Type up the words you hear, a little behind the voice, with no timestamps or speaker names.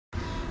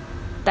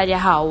大家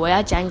好，我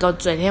要讲一个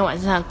昨天晚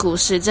上的故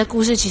事。这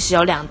故事其实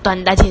有2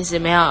段，但其实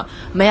没有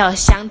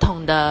相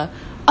同的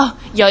哦，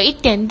有一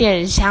点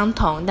点相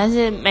同，但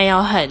是没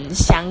有很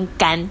相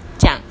干。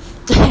这样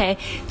对，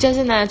就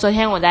是呢，昨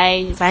天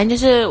反正就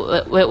是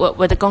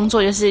我的工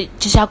作就是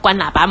要关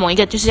喇叭，某一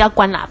个就是要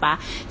关喇叭，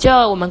就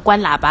我们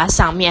关喇叭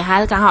上面，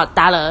它刚好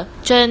搭了，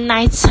就是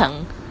那一层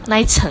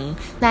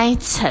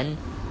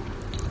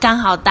刚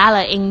好搭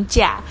了音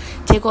架，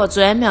结果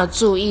昨天没有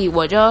注意，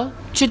我就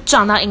去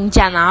撞到音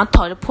架，然后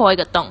头就破一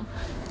个洞。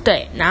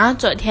对，然后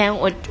昨天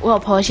我有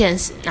po 现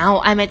实，然后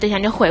我暧昧对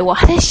象就回我，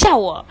他在笑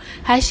我，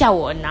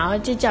然后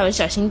就叫我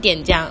小心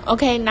点这样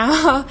 ，OK。然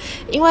后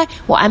因为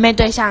我暧昧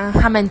对象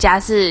他们家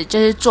就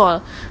是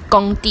做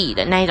工地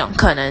的那一种，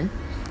可能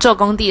做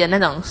工地的那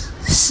种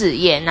事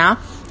业，然后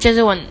就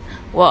是我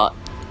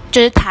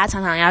就是他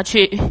常常要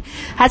去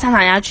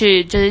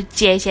就是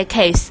接一些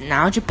case，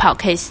 然后去跑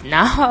case，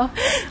 然后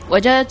我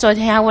就昨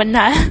天要问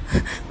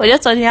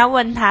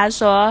他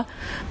说，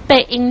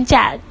被音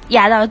架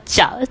压到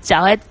脚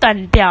会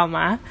断掉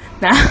吗？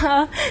然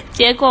后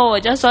结果我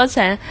就说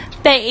成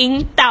被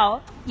阴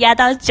道压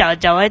到脚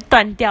会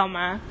断掉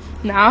吗？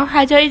然后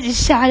他就一直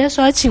笑，他就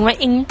说请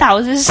问阴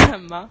道是什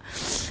么？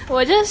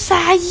我就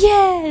傻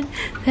眼，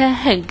真的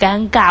很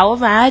尴尬。我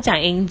本来要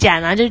讲阴架，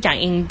然后就讲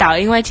阴道，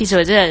因为其实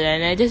我这个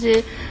人呢就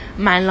是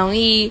蛮容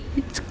易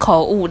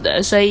口误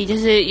的，所以就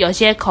是有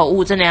些口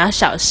误真的要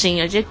小心，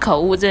有些口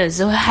误真的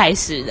是会害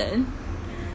死人。